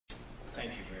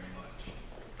Thank you very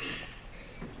much.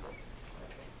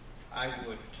 I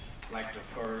would like to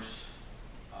first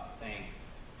thank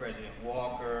President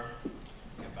Walker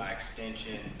and by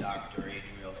extension Dr.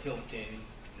 Adriel Hilton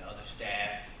and other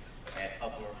staff at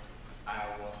Upper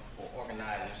Iowa for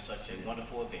organizing such a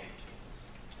wonderful event.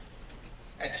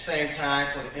 At the same time,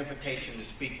 for the invitation to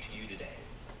speak to you today.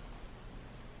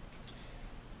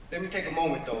 Let me take a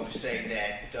moment, though, to say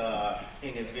that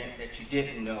in the event that you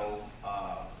didn't know,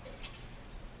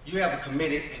 you have a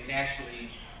committed and nationally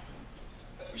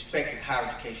respected higher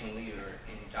education leader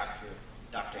in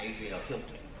Dr. Adriel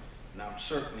Hilton, and I'm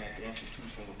certain that the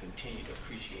institution will continue to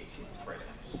appreciate his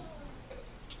presence.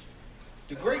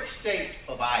 The great state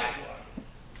of Iowa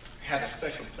has a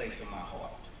special place in my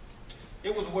heart.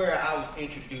 It was where I was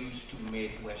introduced to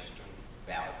Midwestern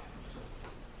values.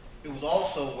 It was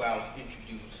also where I was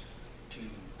introduced to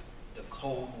the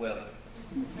cold weather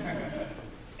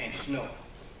and snow.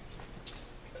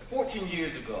 14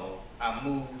 years ago, I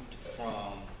moved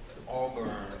from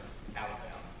Auburn,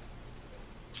 Alabama,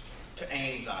 to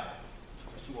Ames, Iowa, to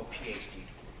pursue a PhD degree.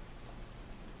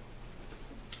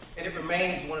 And it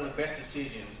remains one of the best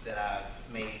decisions that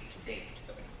I've made to date.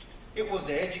 It was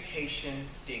the education,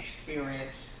 the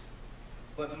experience,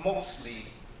 but mostly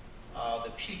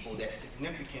the people that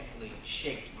significantly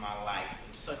shaped my life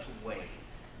in such a way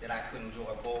that I could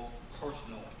enjoy both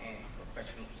personal and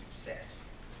professional success.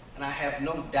 And I have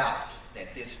no doubt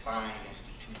that this fine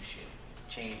institution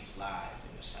changes lives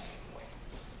in the same way.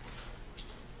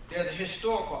 There's a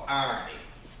historical irony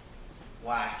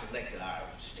why I selected Iowa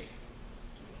State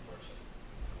University.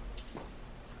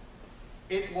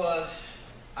 It was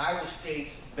Iowa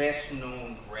State's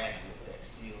best-known graduate that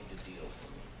sealed the deal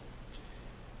for me.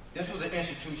 This was an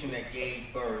institution that gave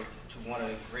birth to one of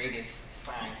the greatest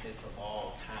scientists of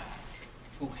all time,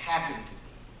 who happened to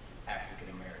be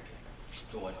African-American,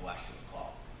 George Washington Carver.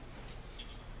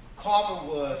 Carver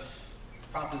was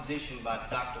propositioned by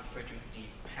Dr. Frederick D.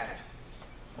 Patterson,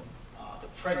 the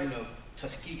president of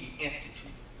Tuskegee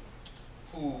Institute,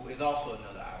 who is also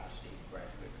another Iowa State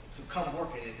graduate, to come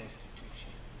work at his institution.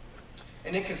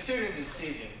 And in considering the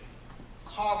decision,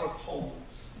 Carver posed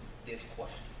this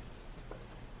question: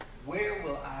 where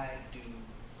will I do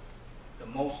the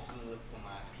most good for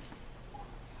my people?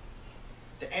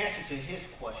 The answer to his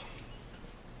question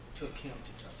took him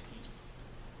to Tuskegee.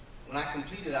 When I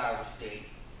completed Iowa State,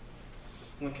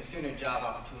 when considering job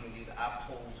opportunities, I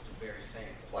posed the very same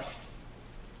question.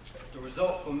 The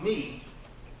result for me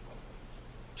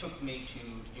took me to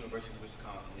the University of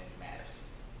Wisconsin in Madison.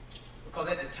 Because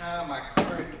at the time, my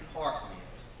current department,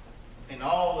 in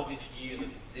all of its years of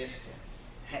existence,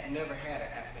 had never had an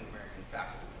African-American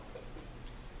faculty member.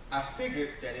 I figured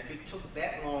that if it took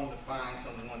that long to find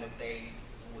someone that they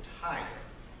would hire,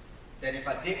 that if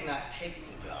I did not take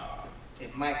the job,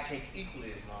 it might take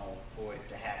equally as long for it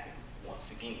to happen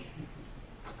once again.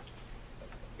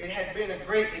 It has been a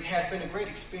great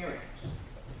experience,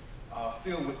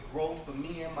 filled with growth for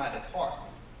me and my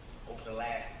department over the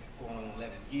last going on 11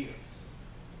 years.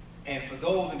 And for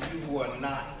those of you who are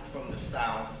not from the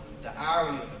South, the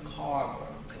irony of the Carver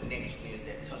connection is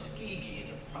that Tuskegee is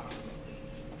approximately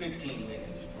 15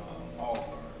 minutes from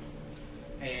Auburn.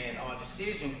 And our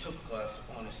decision took us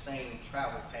on the same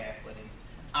travel path, but in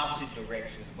opposite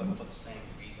directions, but for the same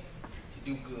reason, to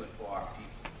do good for our people.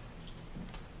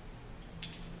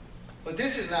 But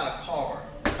this is not a Carver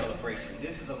celebration.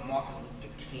 This is a Martin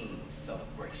Luther King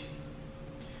celebration.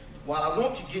 While I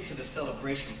want to get to the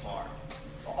celebration part,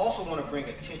 I also want to bring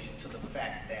attention to the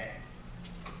fact that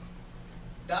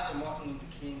Dr. Martin Luther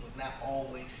King was not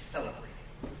always celebrated.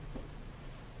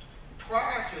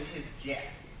 Prior to his death,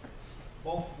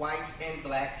 both whites and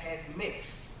blacks had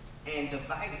mixed and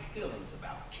divided feelings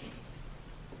about King.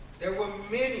 There were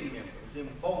many members in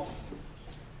both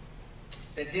groups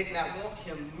that did not want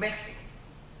him messing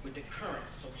with the current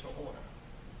social order.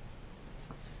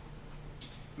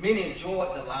 Many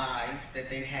enjoyed the lives that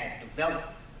they had developed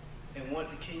and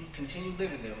wanted to continue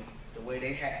living them the way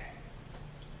they had.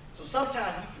 So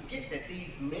sometimes we forget that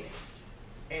these mixed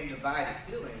and divided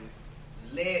feelings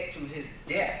led to his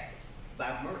death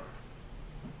by murder.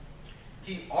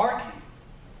 He argued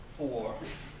for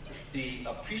the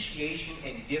appreciation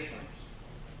and difference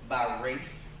by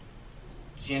race,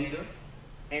 gender,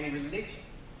 and religion,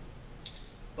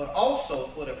 but also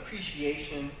for the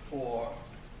appreciation for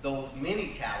those many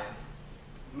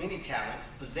talents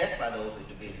possessed by those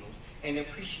individuals, and the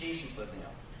appreciation for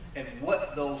them and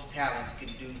what those talents can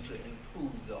do to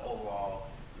improve the overall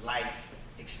life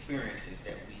experiences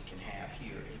that we can have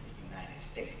here in the United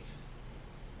States.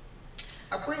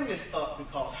 I bring this up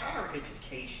because higher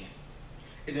education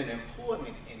is an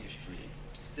employment industry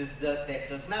that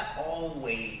does not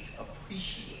always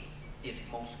appreciate its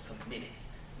most committed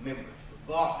members,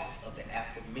 regardless of the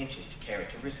aforementioned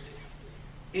characteristics.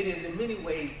 It is in many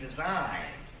ways designed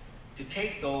to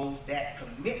take those that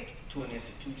commit to an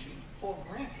institution for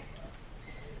granted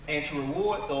and to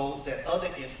reward those that other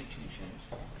institutions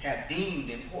have deemed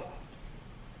important.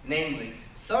 Namely,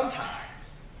 sometimes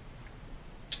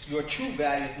your true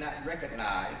value is not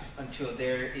recognized until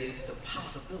there is the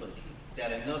possibility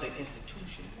that another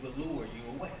institution will lure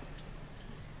you away.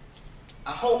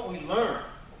 I hope we learn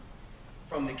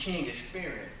from the King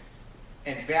experience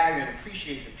and value and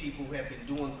appreciate the people who have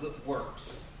been doing good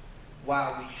works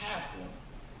while we have them,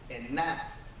 and not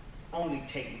only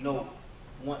take note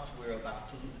once we're about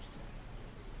to lose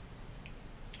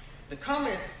them. The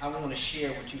comments I want to share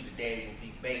with you today will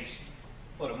be based,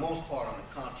 for the most part, on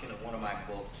the content of one of my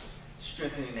books,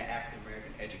 Strengthening the African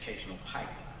American Educational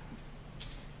Pipeline.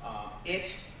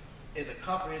 It is a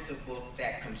comprehensive book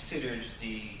that considers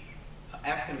the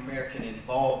African American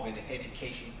involvement in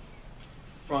education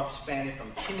spanning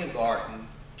from kindergarten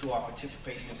to our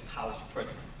participation as college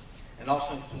presidents, and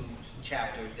also includes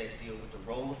chapters that deal with the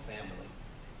role of family,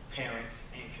 parents,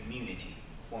 and community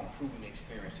for improving the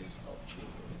experiences of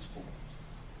children in schools.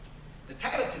 The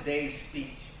title of today's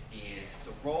speech is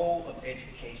The Role of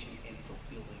Education in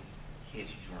Fulfilling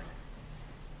His Dream.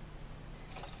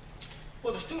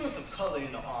 For the students of color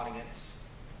in the audience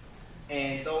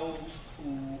and those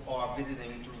who are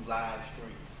visiting through live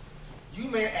stream, you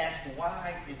may ask,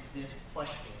 why is this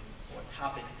question or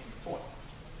topic important?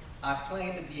 I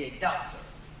plan to be a doctor,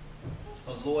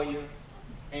 a lawyer,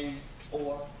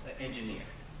 or an engineer.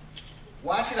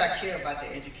 Why should I care about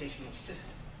the educational system?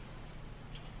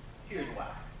 Here's why.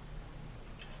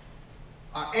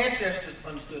 Our ancestors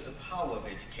understood the power of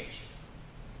education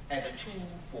as a tool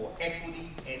for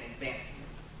equity and advancement,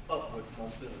 upward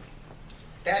mobility.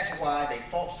 That's why they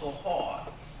fought so hard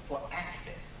for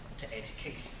access to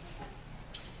education.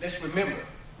 Let's remember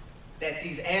that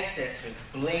these ancestors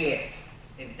bled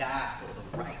and died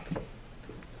for the right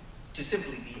to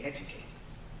simply be educated.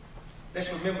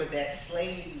 Let's remember that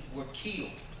slaves were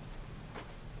killed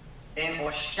and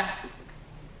or shot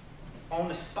on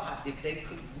the spot if they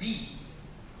could read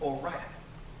or write.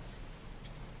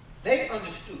 They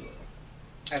understood,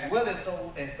 as well as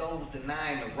those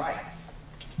denying the rights,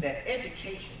 that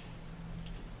education,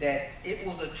 that it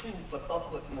was a tool for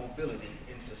upward mobility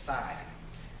in society.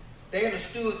 They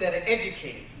understood that an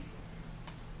educated people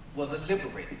was a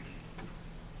liberated people.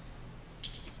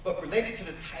 But related to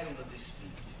the title of this speech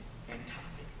and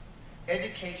topic,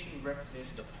 education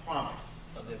represents the promise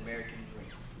of the American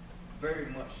dream, very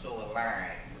much so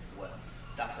aligned with what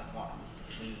Dr. Martin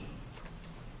Luther King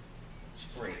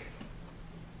spread.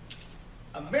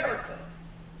 America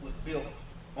was built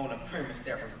on a premise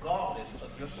that regardless of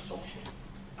your social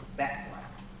background,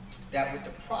 that with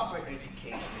the proper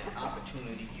education and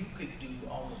opportunity, you could do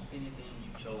almost anything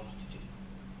you chose to do.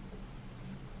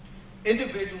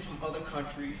 Individuals from other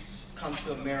countries come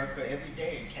to America every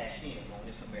day and cash in on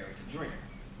this American dream.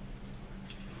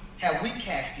 Have we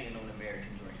cashed in on the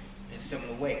American dream in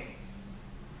similar ways?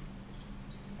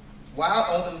 While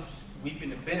others reaping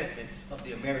the benefits of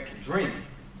the American dream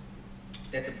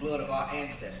that the blood of our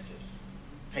ancestors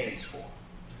paid for,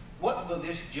 what will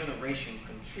this generation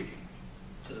contribute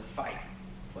to the fight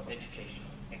for educational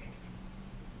equity?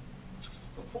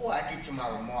 Before I get to my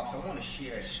remarks, I want to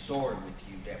share a story with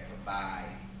you that provides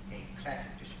a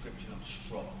classic description of the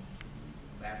struggle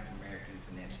of African Americans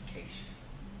in education.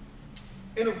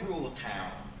 In a rural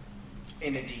town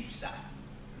in the Deep South,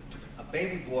 a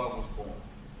baby boy was born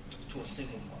to a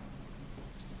single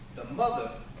mother. The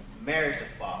mother married the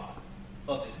father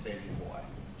of this baby boy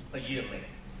a year later.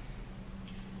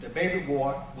 The baby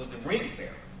boy was the ring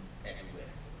bearer at the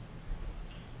wedding.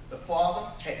 The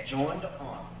father had joined the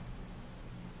army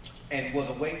and was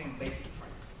away from basic training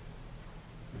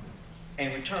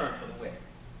and returned for the wedding.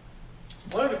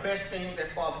 One of the best things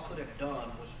that father could have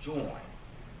done was join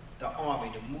the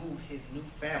army to move his new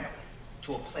family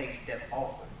to a place that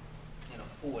offered and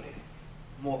afforded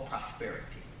more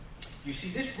prosperity. You see,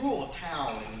 this rural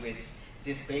town in which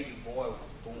this baby boy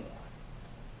was born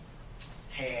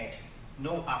had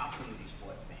no opportunities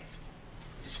for advancement.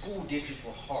 The school districts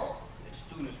were horrible. The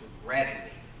students were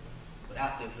graduating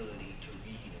without the ability to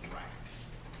read and write.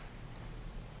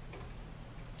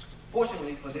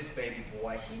 Fortunately for this baby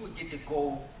boy, he would get to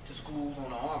go to schools on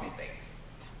the army base,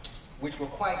 which were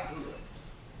quite good.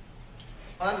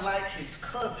 Unlike his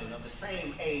cousin of the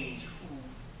same age who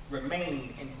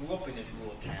remained and grew up in this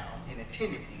rural town and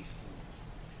attended these schools,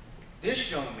 this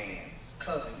young man's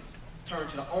cousin turned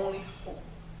to the only hope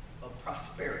of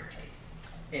prosperity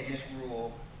in this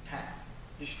rural town,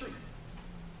 the streets.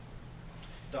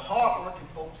 The hard-working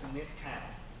folks in this town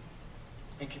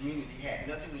and community had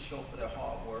nothing to show for their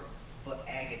hard work but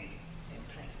agony and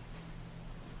pain.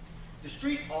 The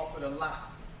streets offered a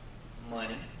lot: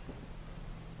 money,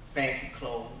 fancy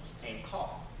clothes, and cars.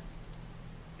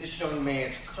 This young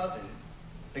man's cousin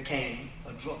became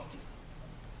a drug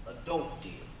dealer, a dope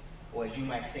dealer, or as you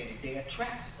might say today, a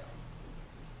trap star.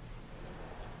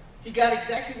 He got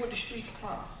exactly what the streets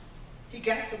promised. He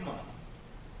got the money,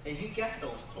 and he got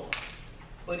those clothes,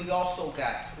 but he also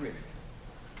got prison.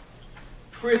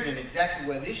 Prison, exactly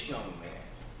where this young man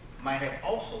might have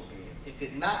also been if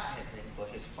it not had been for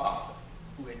his father,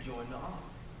 who had joined the army.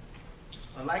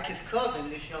 Unlike his cousin,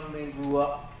 this young man grew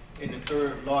up in the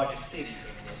third largest city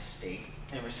in this state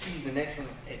and received an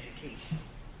excellent education.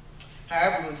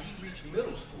 However, when he reached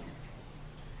middle school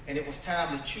and it was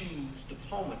time to choose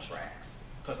diploma tracks,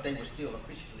 because they were still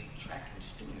officially tracking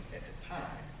students at the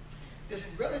time, this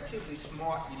relatively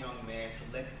smart young man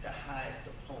selected the highest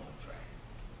diploma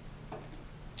track.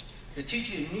 The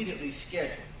teacher immediately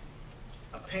scheduled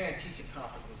a parent-teacher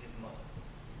conference with his mother.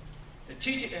 The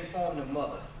teacher informed the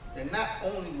mother that not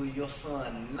only will your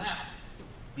son not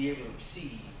be able to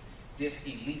receive this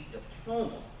elite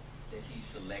diploma that he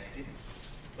selected,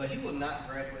 but he will not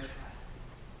graduate high school.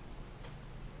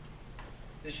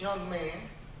 This young man,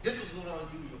 this was a little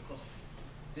unusual because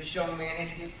this young man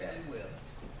had did fairly well at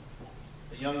school.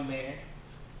 The young man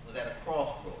was at a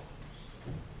crossroads.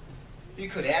 He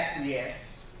could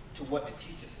acquiesce to what the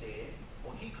teacher said,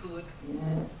 or he could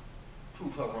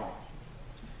prove her wrong.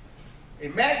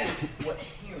 Imagine what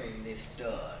hearing this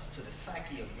does to the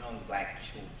psyche of young black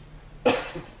children.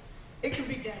 It can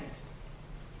be damaging.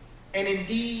 And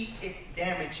indeed, it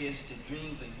damages the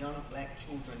dreams of young black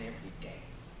children every day.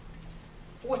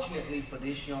 Fortunately for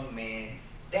this young man,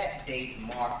 that date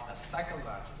marked a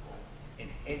psychological and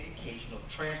educational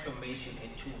transformation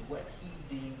into what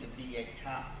he deemed to be a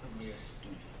top premier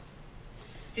student.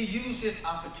 He used this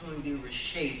opportunity to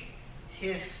reshape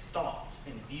his thoughts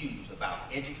and views about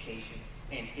education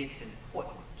and its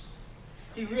importance.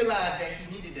 He realized that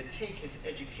he needed to take his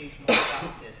educational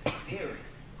process very,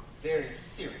 very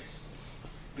seriously,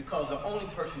 because the only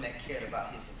person that cared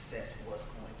about his success was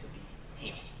going to be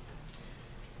him.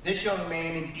 This young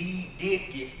man indeed did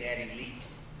get that elite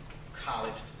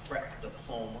college prep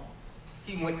diploma.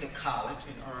 He went to college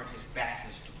and earned his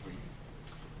bachelor's degree,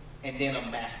 and then a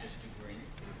master's degree,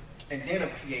 and then a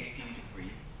PhD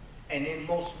degree, and then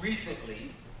most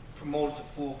recently promoted to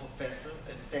full professor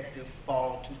effective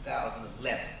fall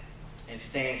 2011, and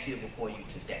stands here before you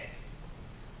today.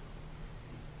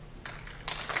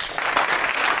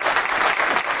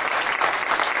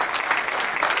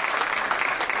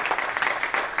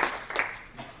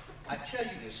 I tell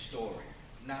you this story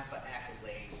not for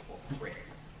accolades or credit,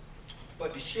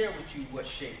 but to share with you what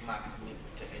shaped my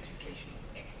commitment to educational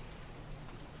equity.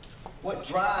 What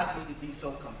drives me to be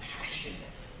so compassionate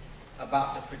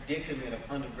about the predicament of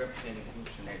underrepresented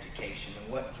groups in education,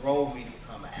 and what drove me to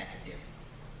become an academic.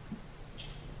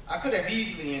 I could have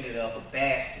easily ended up a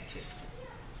bad statistic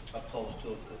opposed to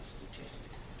a good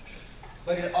statistic.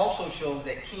 But it also shows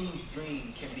that King's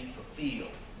dream can be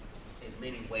fulfilled in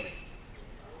many ways.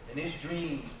 And this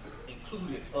dream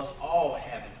included us all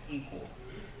having equal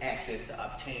access to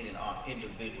obtaining our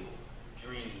individual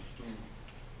dreams through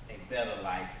a better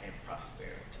life and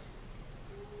prosperity.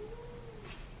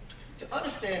 To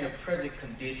understand the present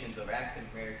conditions of African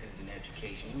Americans in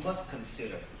education, we must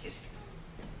consider history.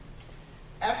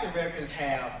 African Americans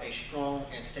have a strong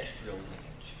ancestral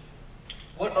lineage.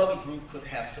 What other group could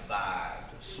have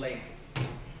survived slavery,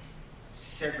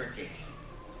 segregation,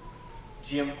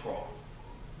 Jim Crow?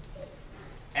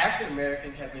 African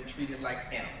Americans have been treated like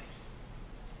animals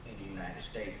in the United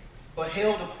States, but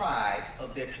held the pride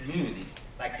of their community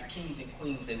like the kings and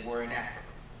queens they were in Africa.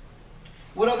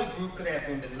 What other group could have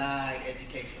been denied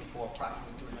education for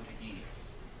approximately 300 years,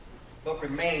 but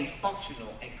remained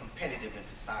functional and competitive in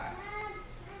society?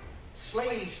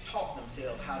 Slaves taught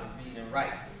themselves how to read and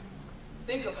write.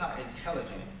 Think of how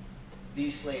intelligent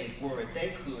these slaves were.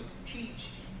 They could teach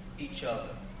each other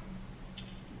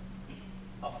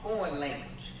a foreign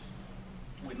language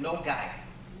with no guidance.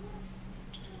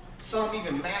 Some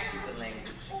even mastered the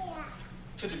language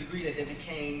to the degree that they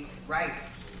became writers,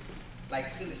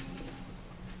 like Phyllis.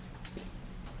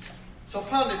 So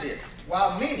ponder this.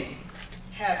 While many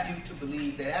have you to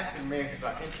believe that African Americans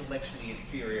are intellectually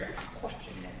inferior, I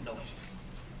question that notion.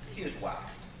 Here's why.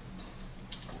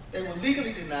 They were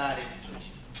legally denied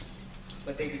education,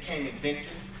 but they became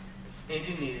inventors,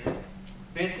 engineers,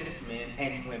 businessmen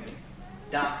and women,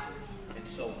 doctors, and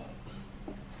so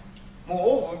on.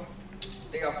 Moreover,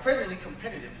 they are presently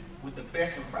competitive with the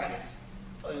best and brightest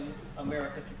in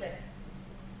America today.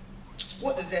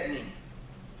 What does that mean?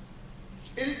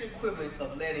 It is the equivalent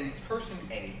of letting person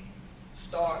A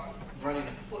start running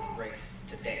a foot race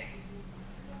today,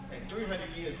 and 300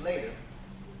 years later,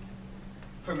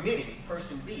 permitting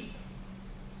person B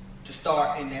to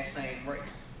start in that same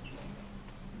race.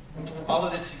 Although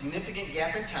there's a significant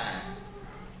gap in time,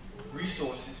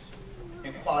 resources,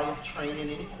 and quality of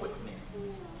training and equipment,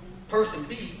 person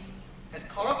B has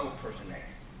caught up with person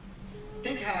A.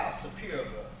 Think how superior of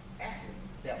an athlete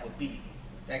that would be,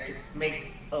 that could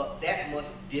make up that much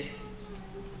distance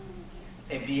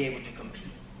and be able to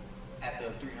compete after a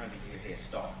 300-year head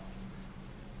start.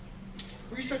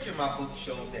 Research in my book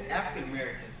shows that African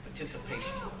Americans'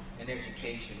 participation in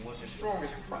education was the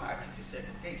strongest prior to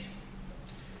desegregation.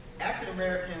 African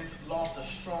Americans lost a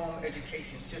strong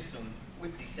education system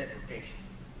with desegregation.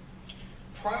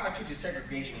 Prior to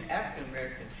desegregation, African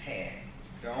Americans had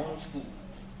their own schools.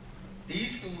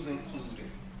 These schools included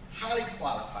highly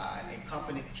qualified and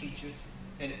competent teachers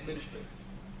and administrators,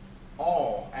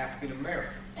 all African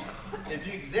American. If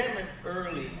you examine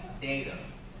early data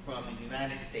from the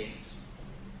United States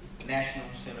National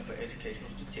Center for Educational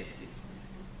Statistics,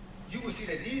 you will see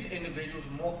that these individuals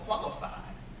were more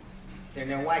qualified than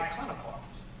their white counterparts.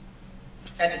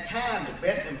 At the time, the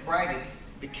best and brightest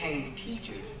became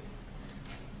teachers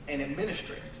and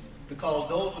administrators because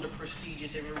those were the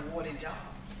prestigious and rewarding jobs.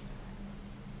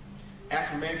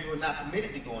 African Americans were not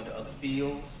permitted to go into other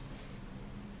fields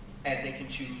as they can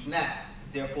choose now.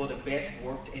 Therefore, the best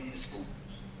worked in the schools.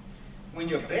 When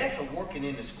your best are working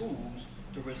in the schools,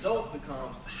 the result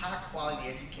becomes high quality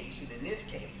education, in this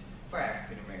case, for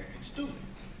African American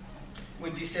students.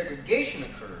 When desegregation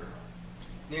occurred,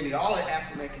 nearly all the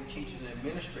African American teachers and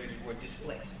administrators were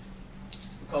displaced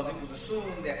because it was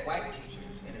assumed that white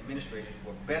teachers and administrators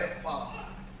were better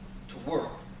qualified to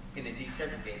work in the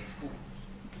desegregated schools.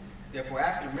 Therefore,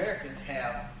 African Americans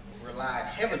have relied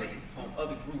heavily on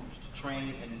other groups to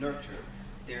train and nurture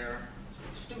their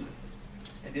students.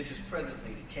 And this is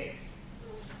presently the case.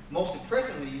 Most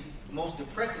depressingly,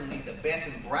 the best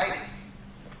and brightest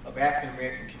of African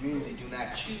American community do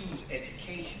not choose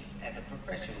education as a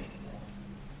profession anymore.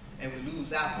 And we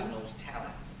lose out on those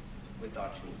talents with our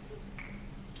children.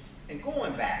 And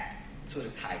going back to the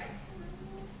title,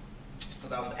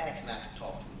 because I was asked not to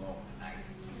talk too long tonight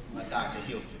by Dr.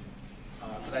 Hilton,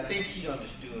 because I think he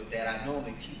understood that I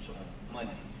normally teach on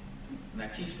Mondays. And I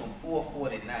teach from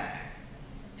 4:49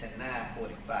 to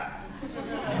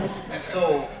 9:45.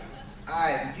 So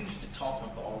I'm used to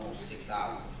talking for almost 6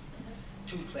 hours,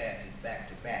 2 classes back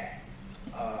to back.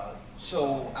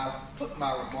 So I put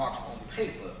my remarks on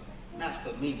paper, not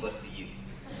for me, but for you,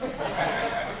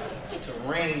 to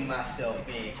rein myself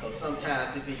in, because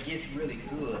sometimes if it gets really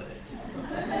good,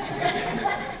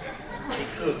 it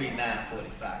could be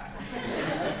 9:45.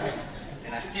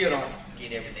 And I still don't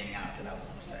get everything out that I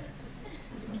want to say.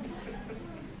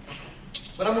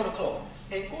 But I'm going to close.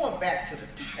 And going back to the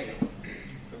title,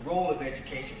 the role of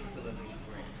education in fulfilling these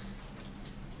dreams.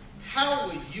 How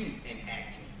will you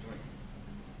enact your dream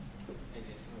in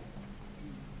this room?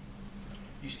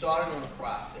 You started on a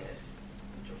process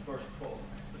with your first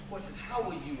program. The question is, how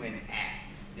will you enact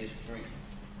this dream?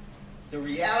 The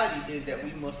reality is that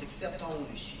we must accept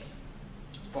ownership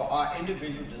for our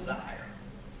individual desire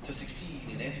to succeed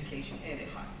in education and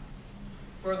in life.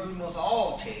 Further, we must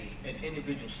all take an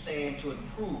individual stand to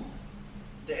improve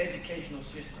the educational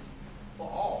system for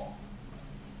all.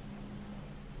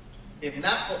 If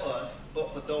not for us,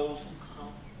 but for those who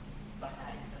come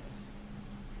behind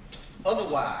us.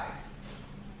 Otherwise,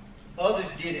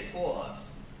 others did it for us,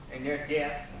 and their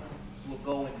death will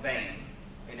go in vain,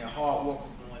 and their hard work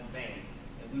will go in vain,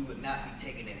 and we would not be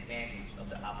taking advantage of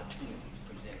the opportunities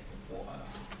presented before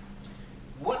us.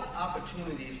 What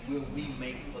opportunities will we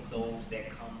make for those that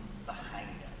come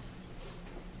behind us?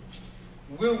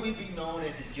 Will we be known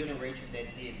as a generation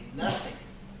that did nothing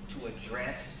to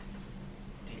address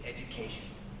the education,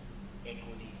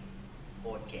 equity,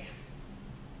 or gap?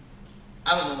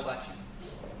 I don't know about you,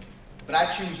 but I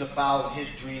choose to follow his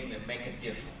dream and make a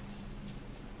difference.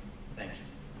 Thank you.